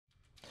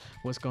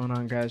What's going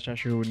on, guys?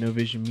 Josh here with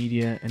NoVision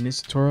Media. In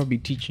this tutorial, I'll be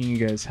teaching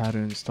you guys how to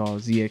install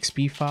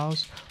ZXP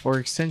files or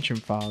extension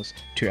files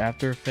to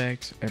After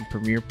Effects and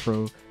Premiere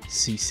Pro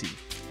CC.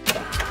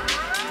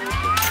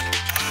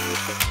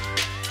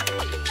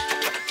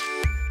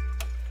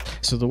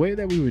 So the way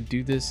that we would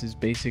do this is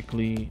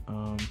basically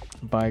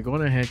by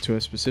going ahead to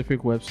a specific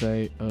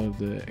website of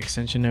the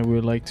extension that we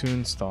would like to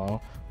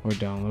install or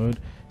download.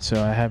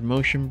 So I have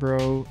Motion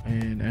Bro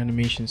and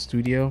Animation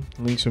Studio.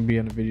 Links will be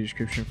in the video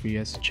description for you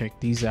guys to check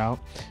these out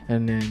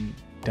and then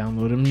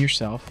download them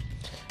yourself.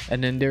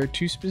 And then there are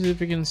two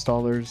specific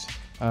installers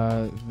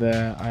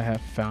that I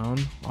have found.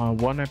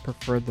 One I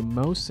prefer the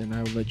most, and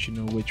I will let you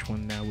know which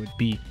one that would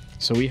be.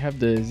 So we have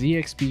the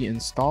ZXP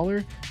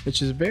Installer,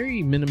 which is a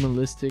very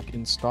minimalistic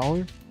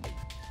installer,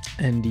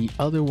 and the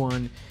other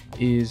one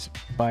is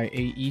by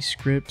AE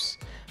Scripts.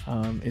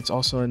 It's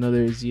also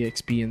another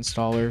ZXP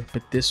installer,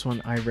 but this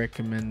one I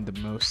recommend the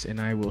most,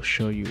 and I will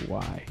show you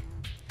why.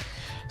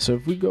 So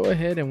if we go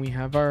ahead and we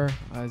have our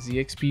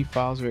ZXP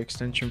files or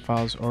extension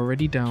files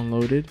already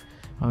downloaded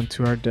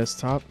onto our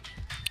desktop,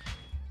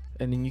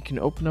 and then you can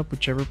open up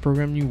whichever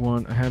program you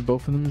want. I have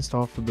both of them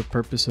installed for the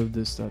purpose of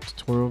this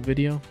tutorial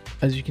video.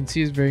 As you can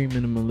see, it's very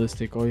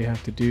minimalistic. All you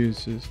have to do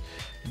is just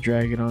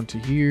drag it onto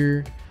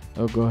here.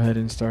 I'll go ahead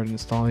and start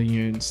installing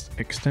your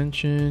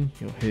extension.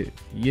 You'll hit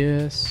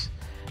yes,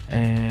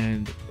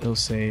 and it'll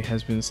say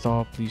has been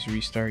installed, please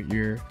restart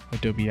your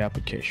Adobe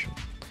application.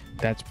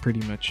 That's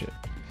pretty much it.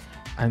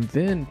 And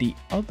then the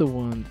other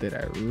one that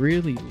I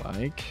really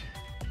like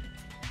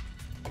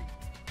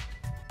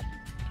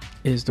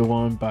is the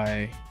one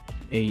by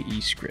AE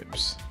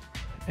Scripts,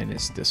 and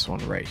it's this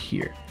one right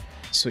here.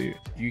 So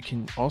you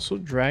can also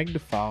drag the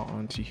file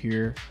onto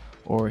here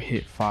or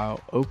hit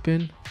file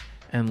open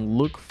and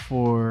look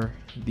for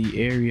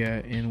the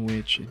area in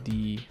which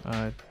the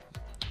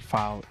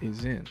file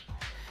is in.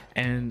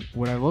 And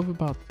what I love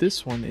about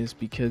this one is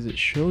because it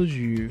shows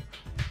you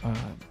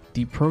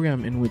the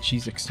program in which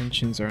these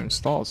extensions are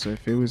installed. So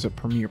if it was a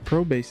Premiere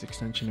Pro based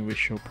extension, it would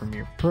show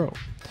Premiere Pro,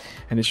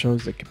 and it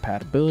shows the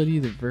compatibility,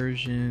 the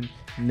version,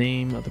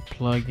 name of the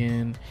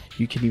plugin.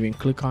 You can even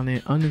click on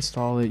it,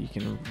 uninstall it, you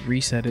can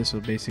reset it, so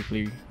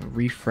basically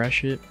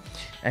refresh it,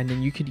 and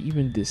then you could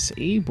even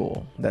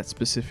disable that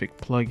specific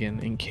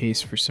plugin in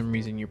case for some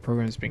reason your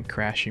program's been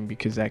crashing,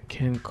 because that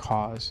can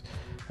cause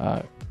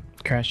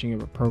crashing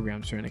of a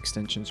program, certain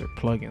extensions or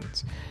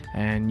plugins,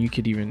 and you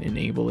could even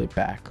enable it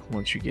back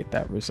once you get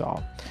that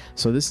resolved.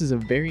 So this is a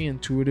very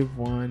intuitive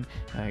one.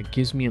 It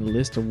gives me a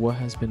list of what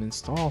has been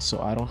installed,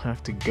 so I don't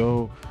have to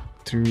go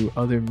through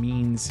other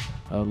means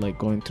like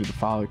going through the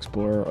file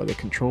explorer or the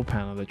control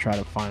panel to try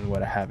to find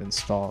what I have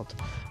installed.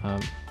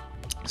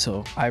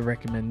 So I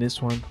recommend this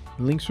one.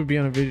 Links will be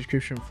on the video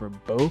description for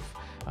both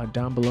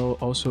down below,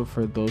 also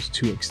for those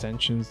two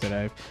extensions that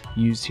I've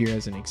used here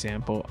as an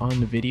example on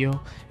the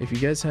video. If you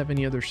guys have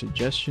any other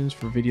suggestions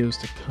for videos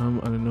to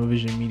come on the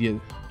NoVision Media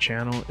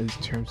channel in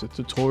terms of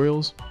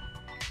tutorials,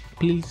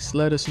 please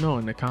let us know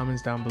in the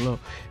comments down below.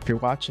 If you're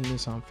watching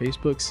this on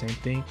Facebook, same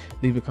thing,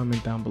 leave a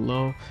comment down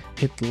below.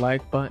 Hit the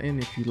like button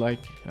if you like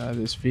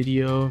this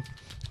video.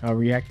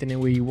 React any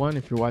way you want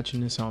if you're watching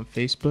this on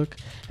Facebook,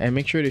 and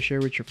make sure to share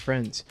with your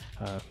friends,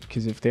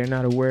 because if they're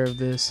not aware of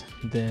this,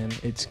 then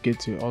it's good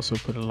to also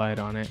put a light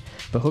on it.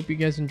 But hope you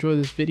guys enjoy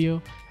this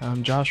video.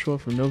 I'm Joshua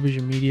from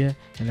NoVision Media,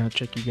 and I'll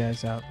check you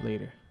guys out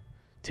later.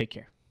 Take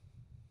care.